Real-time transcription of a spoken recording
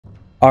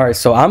Alright,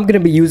 so I'm going to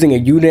be using a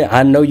unit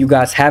I know you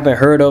guys haven't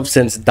heard of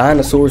since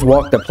dinosaurs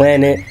walked the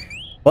planet.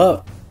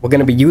 But we're going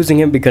to be using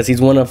him because he's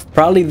one of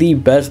probably the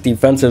best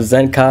defensive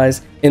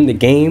Zenkais in the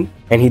game.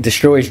 And he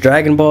destroys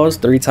Dragon Balls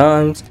 3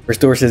 times,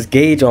 restores his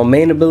gauge on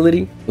main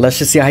ability. Let's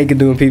just see how he can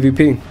do in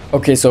PvP.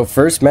 Okay, so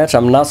first match,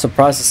 I'm not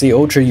surprised to see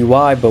Ultra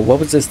UI, but what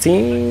was this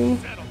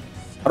team?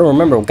 I don't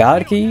remember.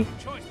 God Key?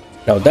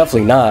 No,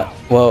 definitely not.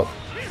 Well,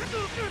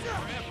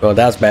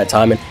 that's bad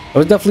timing. It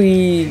was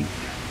definitely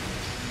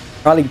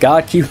probably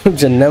God Key with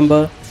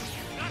Janemba.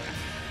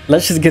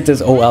 Let's just get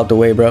this O out the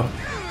way, bro.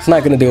 It's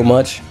not going to do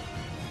much.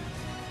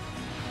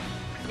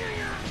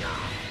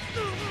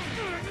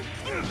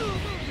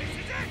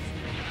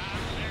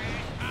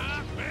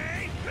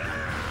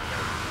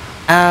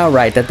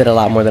 Alright, that did a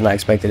lot more than I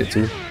expected it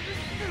to.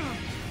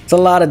 It's a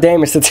lot of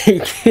damage to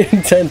take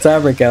in 10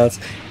 timer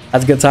counts.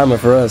 That's good timing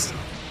for us.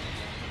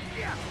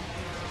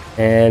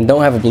 And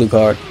don't have a blue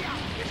card.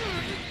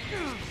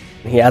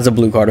 He has a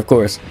blue card, of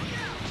course.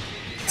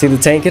 See the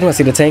tanking? Let's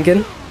see the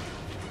tanking.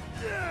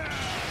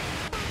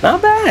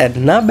 Not bad,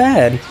 not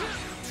bad.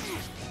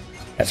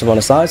 Catch him on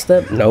a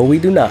sidestep? No, we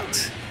do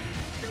not.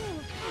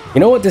 You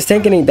know what? This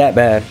tanking ain't that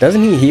bad.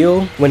 Doesn't he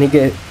heal when he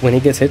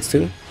gets hits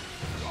too?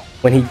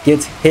 When he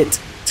gets hit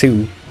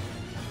too.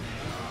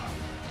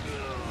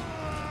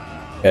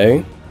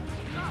 Okay.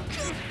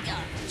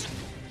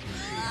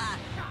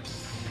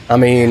 I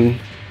mean,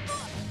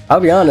 I'll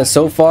be honest,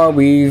 so far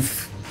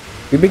we've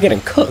been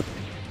getting cooked.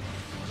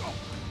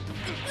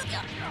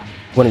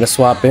 Wanted to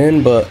swap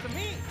in, but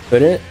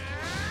couldn't.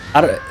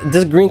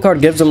 This green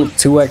card gives him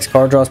 2x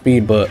card draw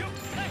speed, but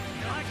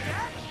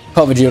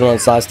call Vegeta on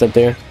sidestep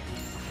there.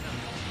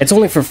 It's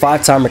only for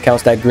 5 timer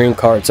counts, that green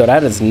card, so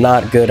that is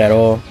not good at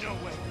all.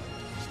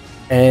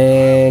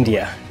 And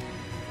yeah,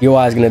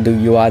 UI is gonna do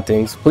UI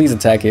things. Please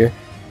attack here.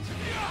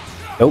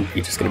 Nope,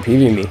 you're just gonna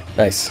PV me.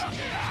 Nice.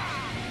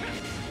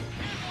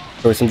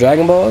 Throw some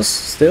Dragon Balls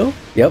still.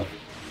 Yep.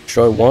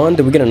 Destroy one.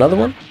 Did we get another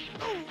one?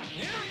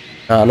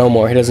 No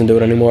more. He doesn't do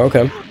it anymore.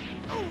 Okay.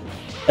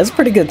 That's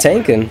pretty good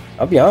tanking.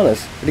 I'll be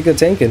honest. Pretty good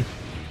tanking.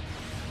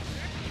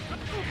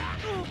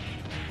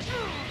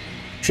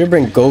 Should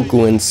bring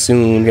Goku in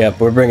soon. Yep,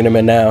 we're bringing him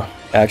in now,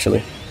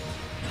 actually.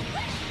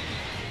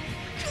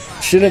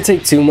 Shouldn't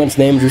take too much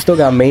damage. We still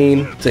got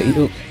main to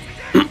heal.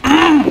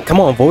 Come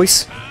on,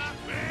 voice.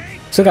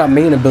 Still got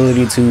main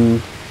ability to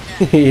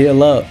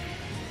heal up.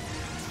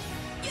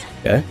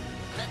 Okay.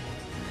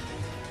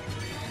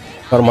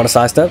 Got him on a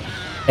sidestep.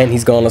 And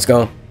he's gone. Let's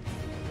go.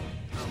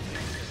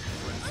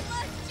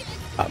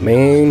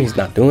 Main. He's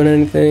not doing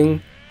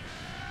anything.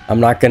 I'm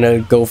not going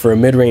to go for a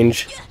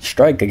mid-range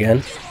strike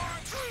again.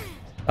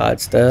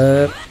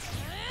 Sidestep.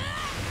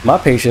 My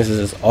patience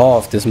is just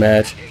off this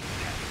match.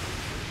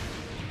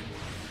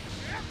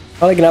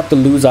 Probably gonna have to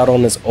lose out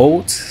on this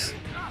ult.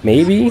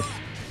 Maybe.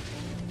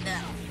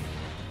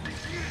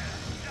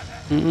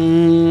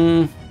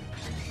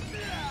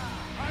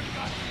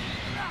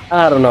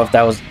 I don't know if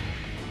that was.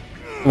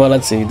 Well,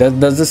 let's see.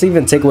 Does this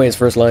even take away his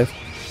first life?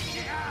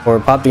 Or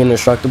pop the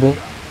indestructible?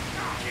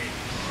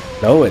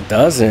 No, it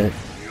doesn't.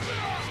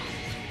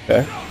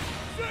 Okay.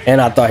 And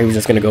I thought he was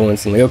just gonna go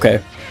instantly. Okay.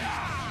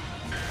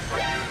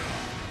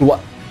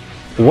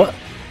 What?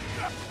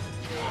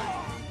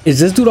 Is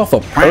this dude off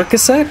a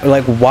Percocet?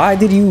 Like, why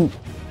did you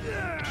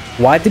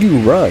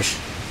rush?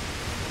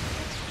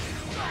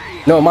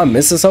 No, am I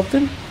missing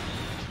something?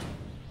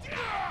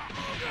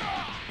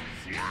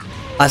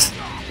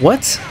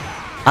 What?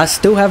 I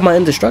still have my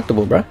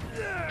indestructible, bruh.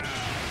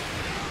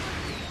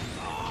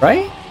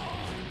 Right?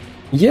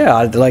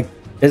 Yeah, like,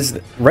 it's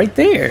right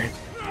there.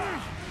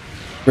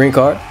 Green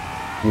card.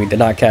 We did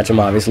not catch him,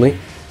 obviously.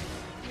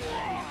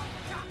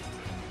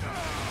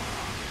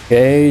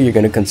 Okay, you're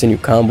gonna continue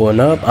comboing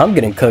up. I'm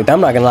getting cooked. I'm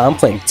not gonna lie, I'm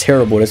playing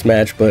terrible this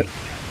match, but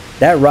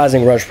that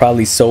Rising Rush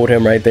probably sold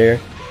him right there.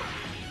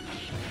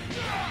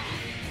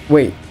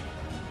 Wait,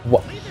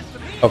 what?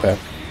 Okay.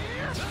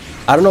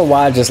 I don't know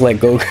why I just let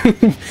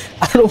Goku.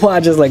 I don't know why I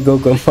just let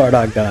Goku and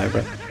Bardock die,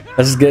 bro.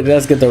 Let's get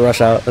the rush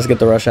out. Let's get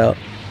the rush out.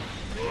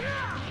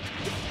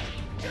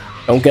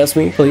 Don't guess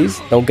me, please.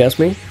 Don't guess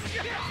me.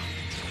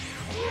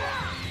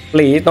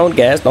 Please don't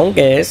guess. Don't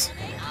guess.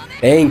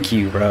 Thank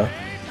you, bro.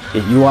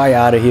 Get UI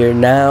out of here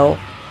now.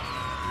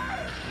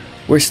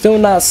 We're still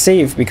not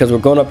safe because we're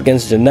going up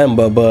against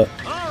Janemba, but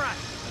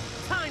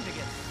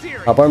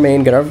pop our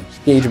main, get our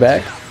gauge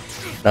back.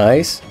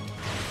 Nice.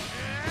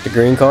 Get the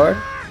green card.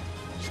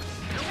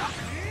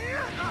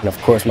 And of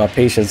course my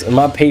patience. And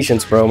my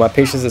patience, bro. My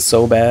patience is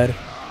so bad.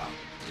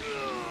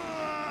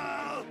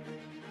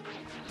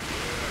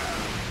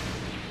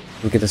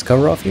 We get this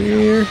cover off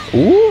here.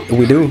 Ooh,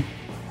 we do.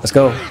 Let's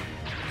go.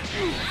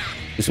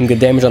 Do some good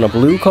damage on a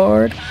blue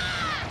card.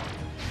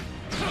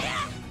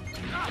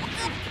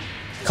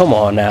 Come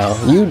on now.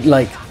 You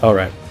like,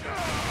 alright.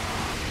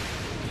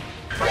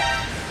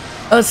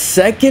 A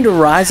second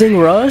Rising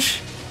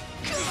Rush?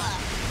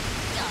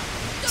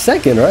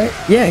 Second, right?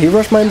 Yeah, he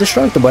rushed my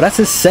indestructible. That's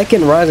his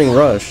second Rising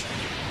Rush.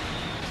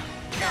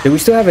 Do we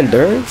still have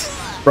endurance?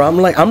 Bro, I'm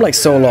like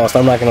so lost.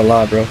 I'm not gonna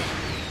lie, bro.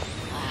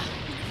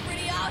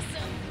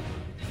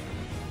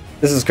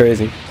 This is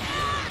crazy.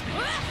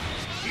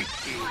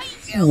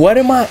 What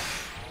am I?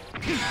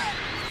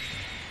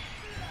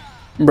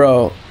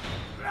 Bro.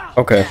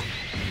 Okay.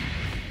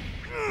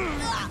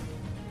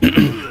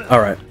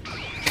 Alright.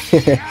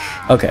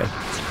 Okay.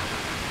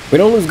 We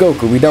don't lose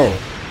Goku. We don't.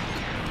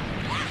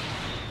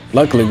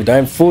 Luckily, we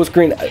don't have full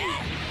screen.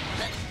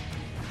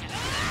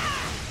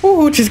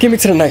 Ooh, just give me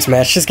to the next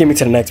match. Just give me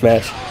to the next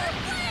match.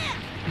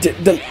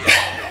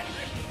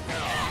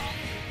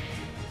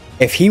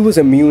 If he was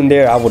immune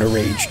there, I would have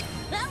raged.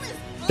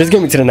 Just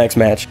get me to the next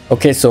match.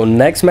 Okay, so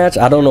next match,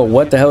 I don't know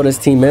what the hell this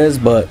team is,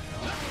 but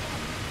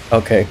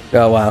okay.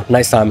 Oh wow,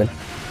 nice timing.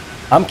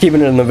 I'm keeping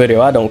it in the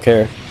video. I don't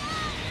care.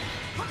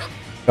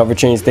 Cover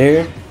change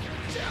there.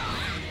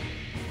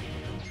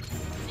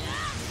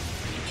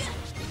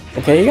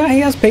 Okay, he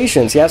has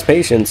patience. He has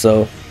patience.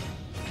 So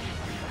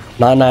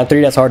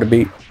 993. That's hard to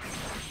beat.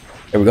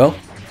 There we go.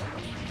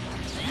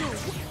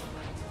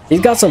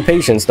 He's got some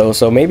patience though,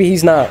 so maybe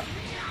he's not.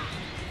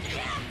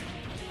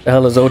 The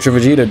hell is Ultra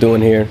Vegeta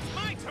doing here?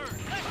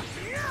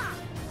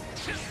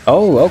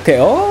 Oh, okay.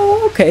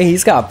 Oh, okay.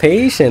 He's got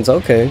patience.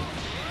 Okay.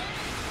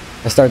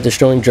 Let's start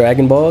destroying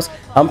Dragon Balls.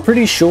 I'm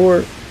pretty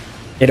sure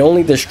it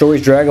only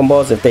destroys Dragon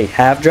Balls if they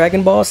have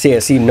Dragon Balls. Yeah,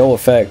 see, no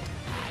effect.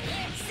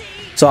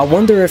 So I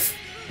wonder if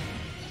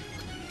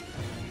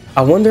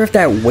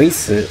that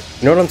wastes it.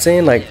 You know what I'm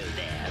saying? Like,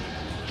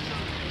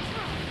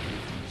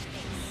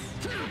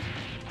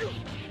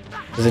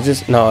 does it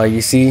just... No,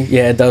 you see?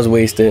 Yeah, it does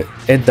waste it.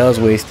 It does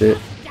waste it.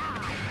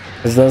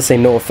 It doesn't say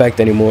no effect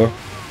anymore.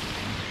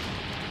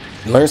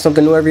 Learn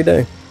something new every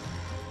day.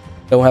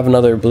 Don't have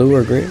another blue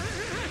or green?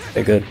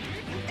 Okay, good.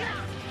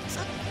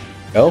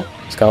 Go.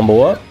 Let's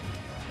combo up.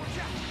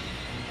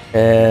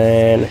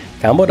 And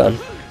combo done.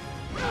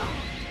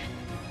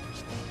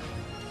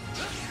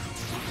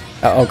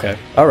 Oh, okay.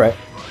 Alright.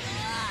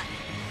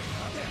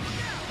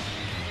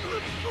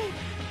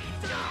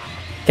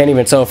 Can't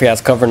even tell if he has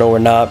cover no or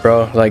not,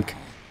 bro. Like,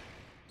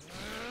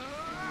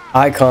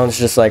 Icon's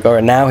just like,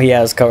 alright, now he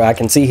has cover. I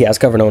can see he has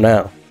cover no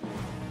now.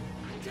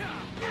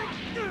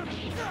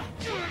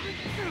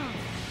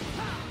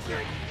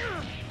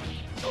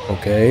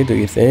 Okay, do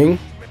your thing.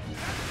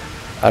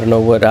 I don't know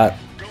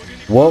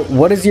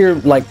what is your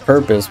like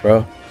purpose,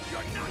 bro?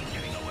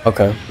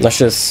 Okay, let's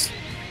just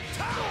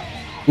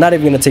not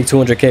even gonna take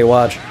 200k.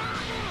 Watch.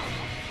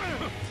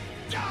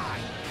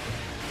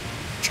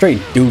 Straight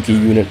dookie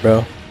unit,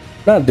 bro.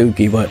 Not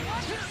dookie, but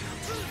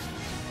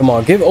come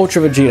on, give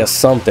Ultra Vegeta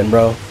something,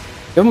 bro.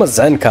 Give him a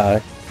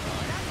Zenkai.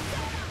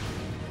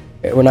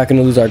 Okay, we're not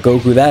gonna lose our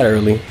Goku that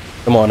early.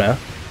 Come on now.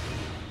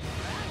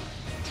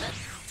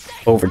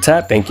 Over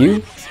tap, thank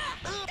you.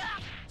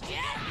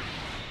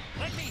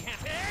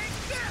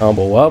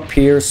 Combo up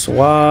here,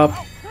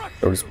 swap.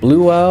 There's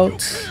blue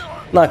out.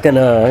 Not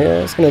gonna,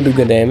 yeah, it's gonna do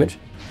good damage.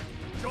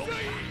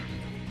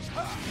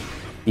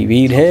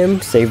 Evade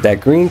him, save that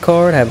green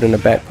card, have it in the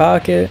back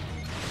pocket.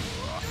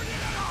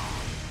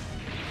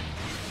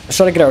 Let's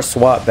try to get our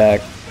swap back.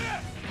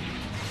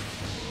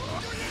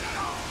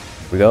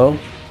 Here we go.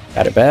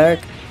 Got it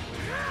back.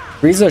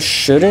 Frieza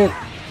shouldn't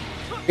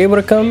be able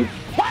to come.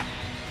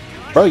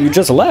 Bro, you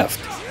just left.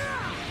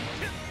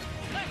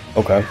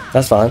 Okay,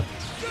 that's fine.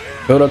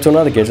 Build up to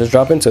another gauge. Let's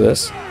drop into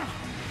this.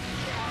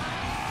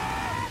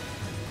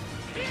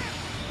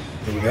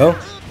 Here we go.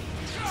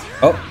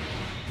 Oh,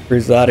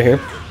 Frieza's out of here.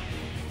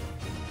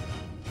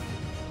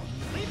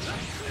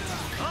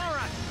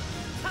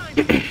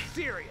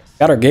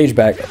 Got our gauge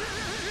back.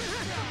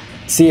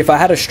 See, if I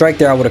had a strike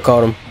there, I would have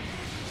caught him.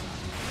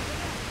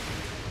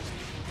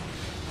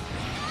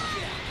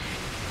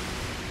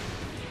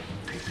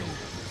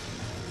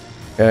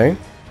 Okay.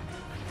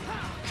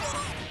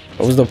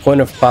 What was the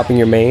point of popping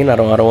your main? I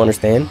don't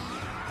understand.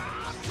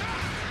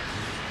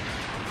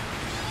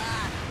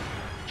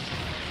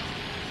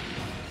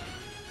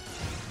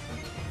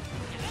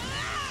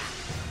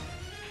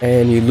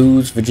 And you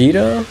lose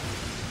Vegeta?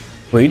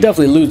 Well, you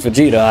definitely lose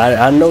Vegeta.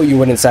 I know you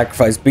wouldn't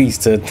sacrifice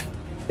Beast to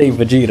save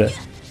Vegeta.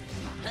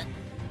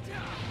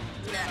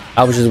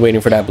 I was just waiting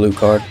for that blue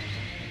card.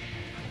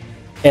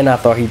 And I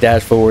thought he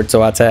dashed forward,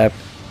 so I tapped.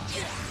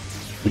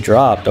 We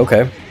dropped.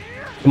 Okay.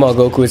 Come on,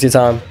 Goku. It's your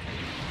time.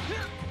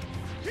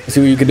 Let's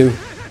see what you can do.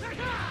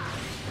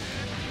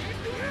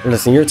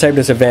 Listen, your type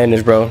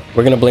disadvantage, bro.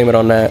 We're gonna blame it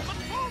on that.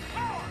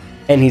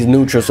 And he's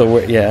neutral, so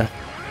we're... Yeah.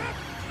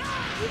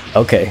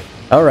 Okay.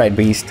 Alright,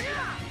 Beast.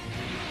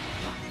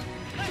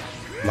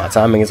 My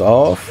timing is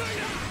off.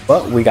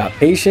 But we got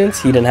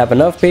patience. He didn't have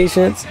enough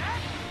patience.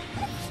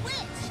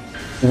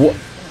 What?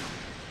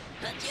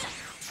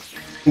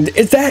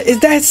 Is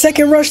that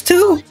second rush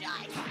too?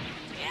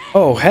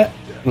 Oh,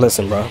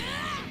 listen, bro.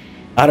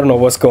 I don't know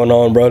what's going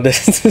on, bro.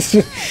 This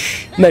is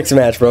next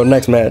match, bro.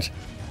 Next match.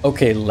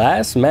 Okay,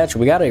 last match.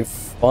 We got a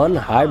fun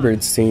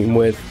hybrids team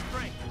with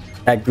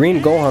that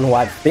green Gohan, who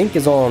I think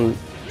is on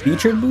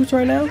featured boost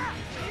right now.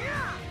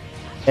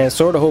 And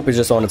Sword of Hope is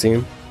just on the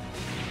team.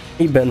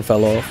 He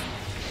fell off.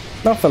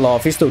 Not fell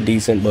off. He's still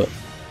decent, but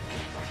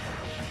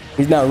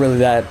he's not really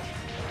that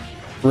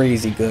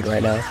crazy good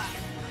right now.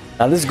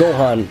 Now this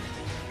Gohan,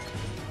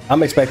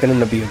 I'm expecting him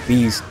to be a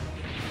beast.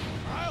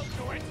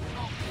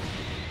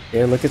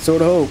 Yeah, look at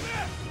Sword of Hope.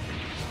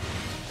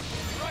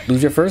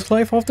 Lose your first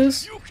life off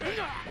this?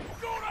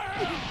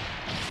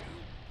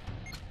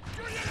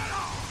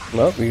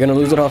 Well, you're gonna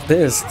lose it off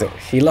this.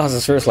 He lost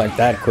his first life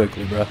that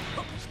quickly, bro.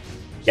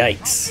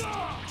 Yikes.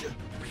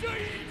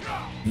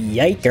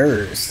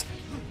 Yikers.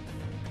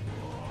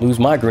 Lose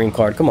my green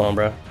card. Come on,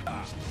 bro.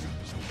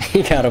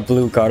 He got a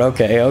blue card.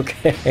 Okay,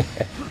 okay.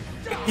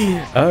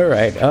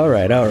 Alright,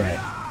 alright, alright.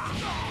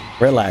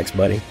 Relax,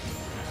 buddy.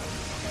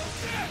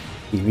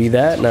 EV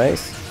that.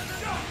 Nice.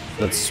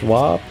 Let's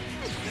swap.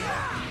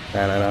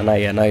 No, not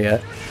yet, not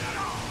yet.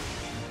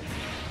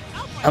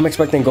 I'm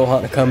expecting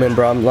Gohan to come in,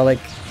 bro. I'm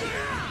like...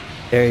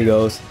 There he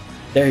goes.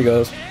 There he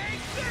goes.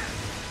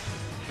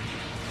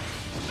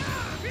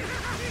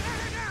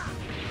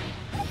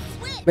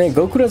 Man,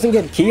 Goku doesn't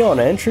get key on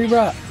entry,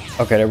 bro.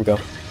 Okay, there we go.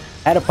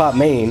 Had to pop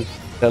main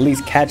to at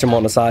least catch him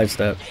on the side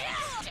step.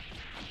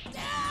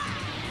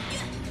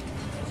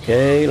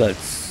 Okay,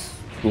 let's...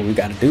 What we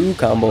gotta do.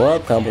 Combo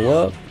up, combo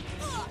up.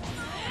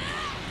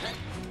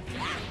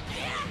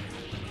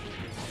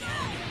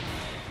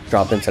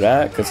 Drop into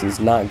that, because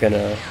he's not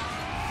gonna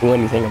do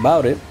anything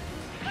about it.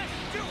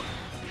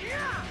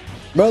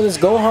 Bro, this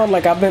Gohan,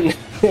 like, I've been...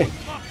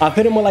 I've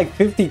hit him with like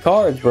 50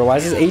 cards, bro. Why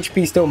is his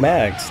HP still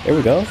max? There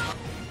we go.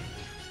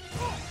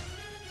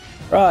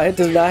 Bro, I hit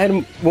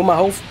him with my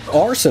whole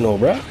arsenal,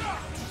 bro.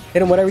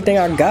 Hit him with everything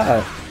I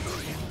got.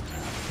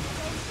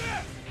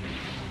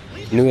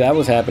 Knew that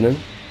was happening.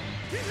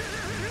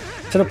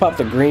 Should have popped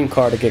a green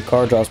card to get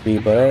card draw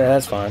speed, but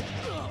that's fine.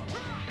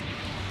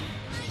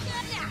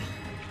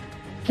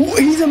 Ooh,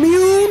 he's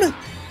immune?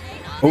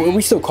 Oh,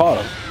 we still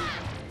caught him.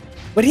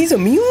 But he's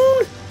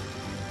immune?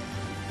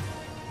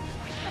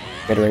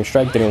 Ring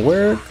strike didn't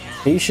work.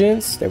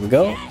 Patience. There we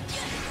go.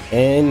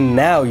 And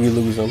now you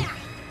lose him.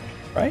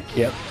 Right?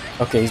 Yep.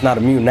 Okay, he's not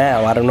immune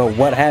now. I don't know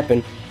what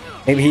happened.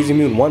 Maybe he's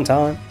immune one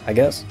time, I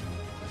guess.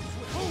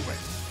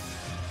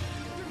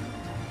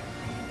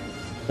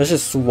 Let's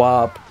just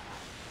swap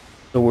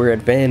the weird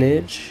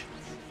advantage.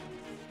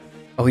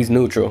 Oh, he's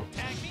neutral.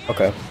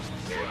 Okay.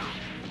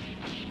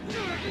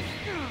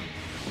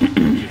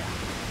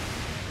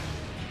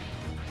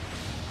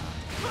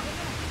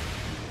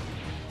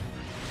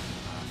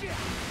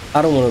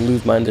 I don't want to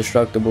lose my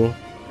indestructible.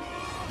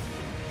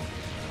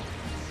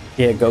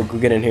 Yeah, Goku,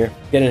 get in here.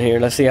 Get in here.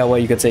 Let's see how well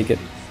you can take it.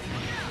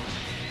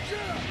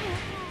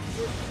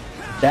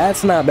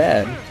 That's not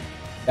bad.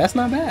 That's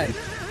not bad.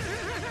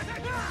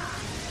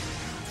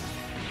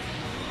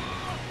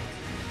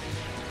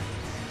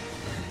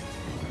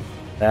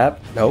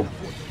 Tap. Nope.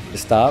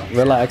 Just stop.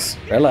 Relax.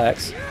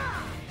 Relax.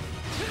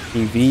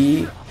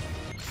 TV.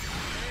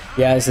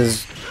 Yeah, this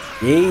is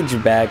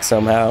gauge back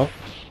somehow.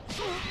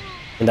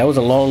 And that was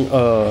a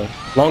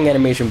long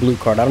animation blue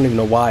card. I don't even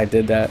know why I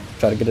did that.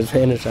 Try to get his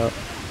advantage out.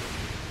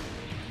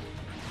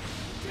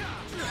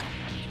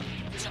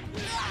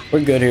 We're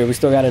good here. We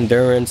still got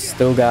endurance.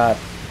 Still got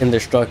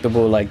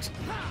indestructible. Like,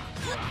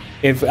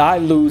 if I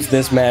lose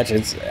this match,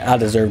 I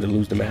deserve to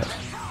lose the match.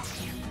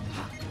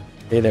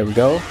 Okay, there we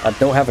go. I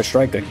don't have a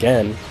strike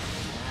again.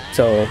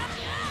 So...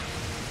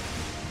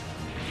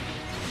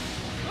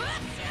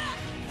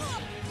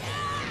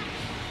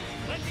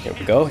 There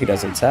we go. He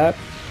doesn't tap.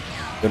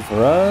 Good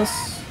for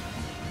us.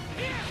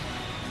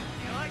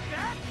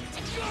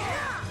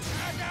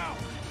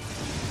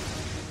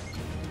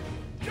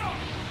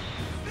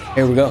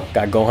 Here we go.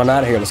 Got Gohan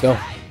out of here. Let's go.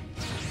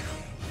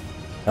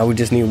 Now we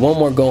just need one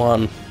more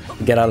Gohan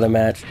to get out of the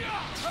match.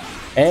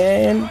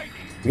 And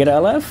we get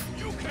LF?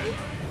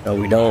 No,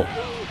 we don't.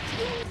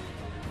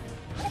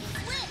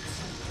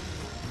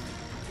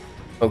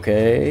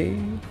 Okay.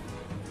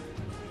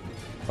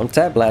 I'm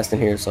tap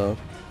blasting here, so.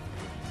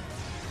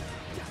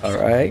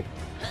 Alright.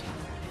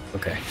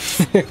 Okay.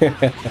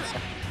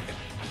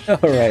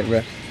 Alright,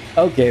 bro.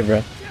 Okay,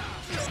 bro.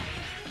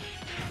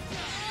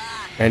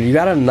 And you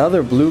got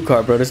another blue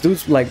card, bro. This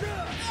dude's like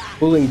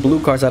pulling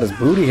blue cards out his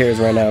booty hairs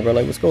right now, bro.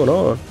 Like, what's going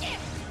on?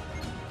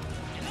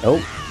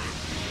 Nope.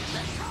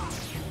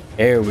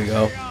 There we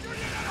go.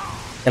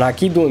 And I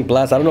keep doing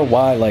blast. I don't know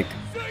why, like,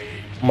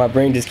 my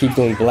brain just keeps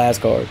doing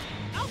blast cards.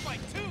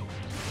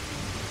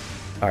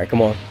 Alright,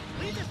 come on.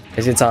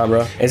 It's your time,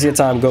 bro. It's your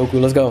time,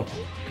 Goku. Let's go.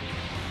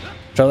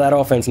 Show that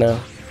offense now.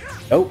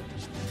 Nope.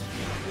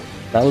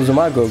 Not losing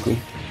my Goku.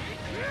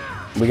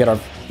 We get our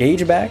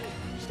gauge back,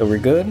 so we're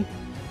good.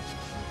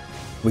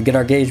 We get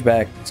our gauge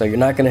back, so you're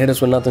not gonna hit us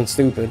with nothing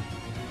stupid.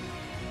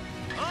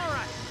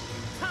 Alright,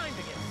 time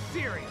to get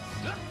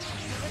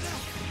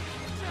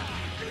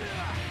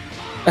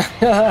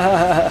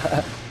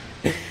serious.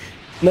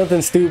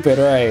 Nothing stupid,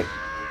 right?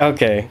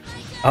 Okay.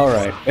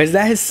 Alright. Is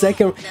that his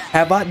second?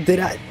 Did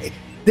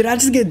I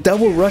just get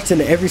double rushed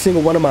into every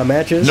single one of my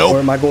matches? Nope. Or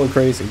am I going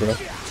crazy, bro?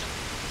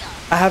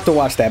 I have to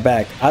watch that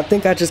back. I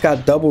think I just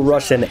got double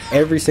rushed in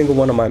every single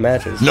one of my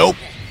matches. Nope.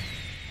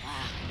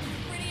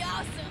 Pretty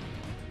awesome.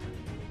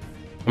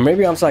 Or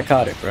maybe I'm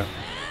psychotic, bro.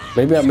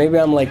 Maybe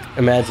I'm like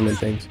imagining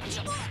things.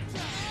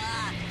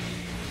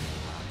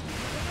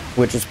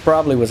 which is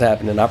probably what's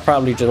happening. I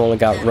probably just only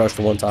got rushed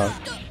one time.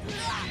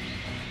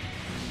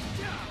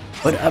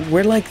 But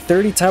we're like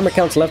 30 timer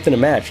counts left in the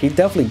match. He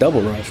definitely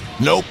double rushed.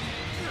 Nope.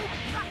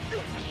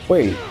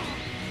 Wait,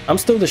 I'm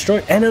still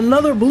destroying. And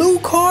another blue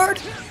card?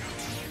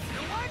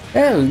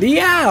 El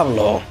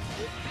Diablo.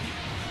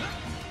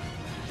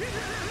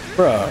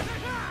 Bruh.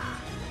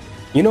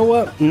 You know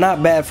what?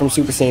 Not bad from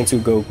Super Saiyan 2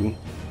 Goku.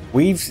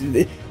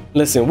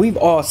 Listen, we've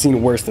all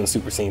seen worse than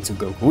Super Saiyan 2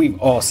 Goku. We've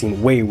all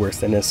seen way worse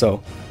than this.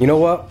 So, you know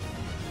what?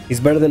 He's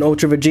better than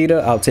Ultra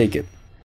Vegeta. I'll take it.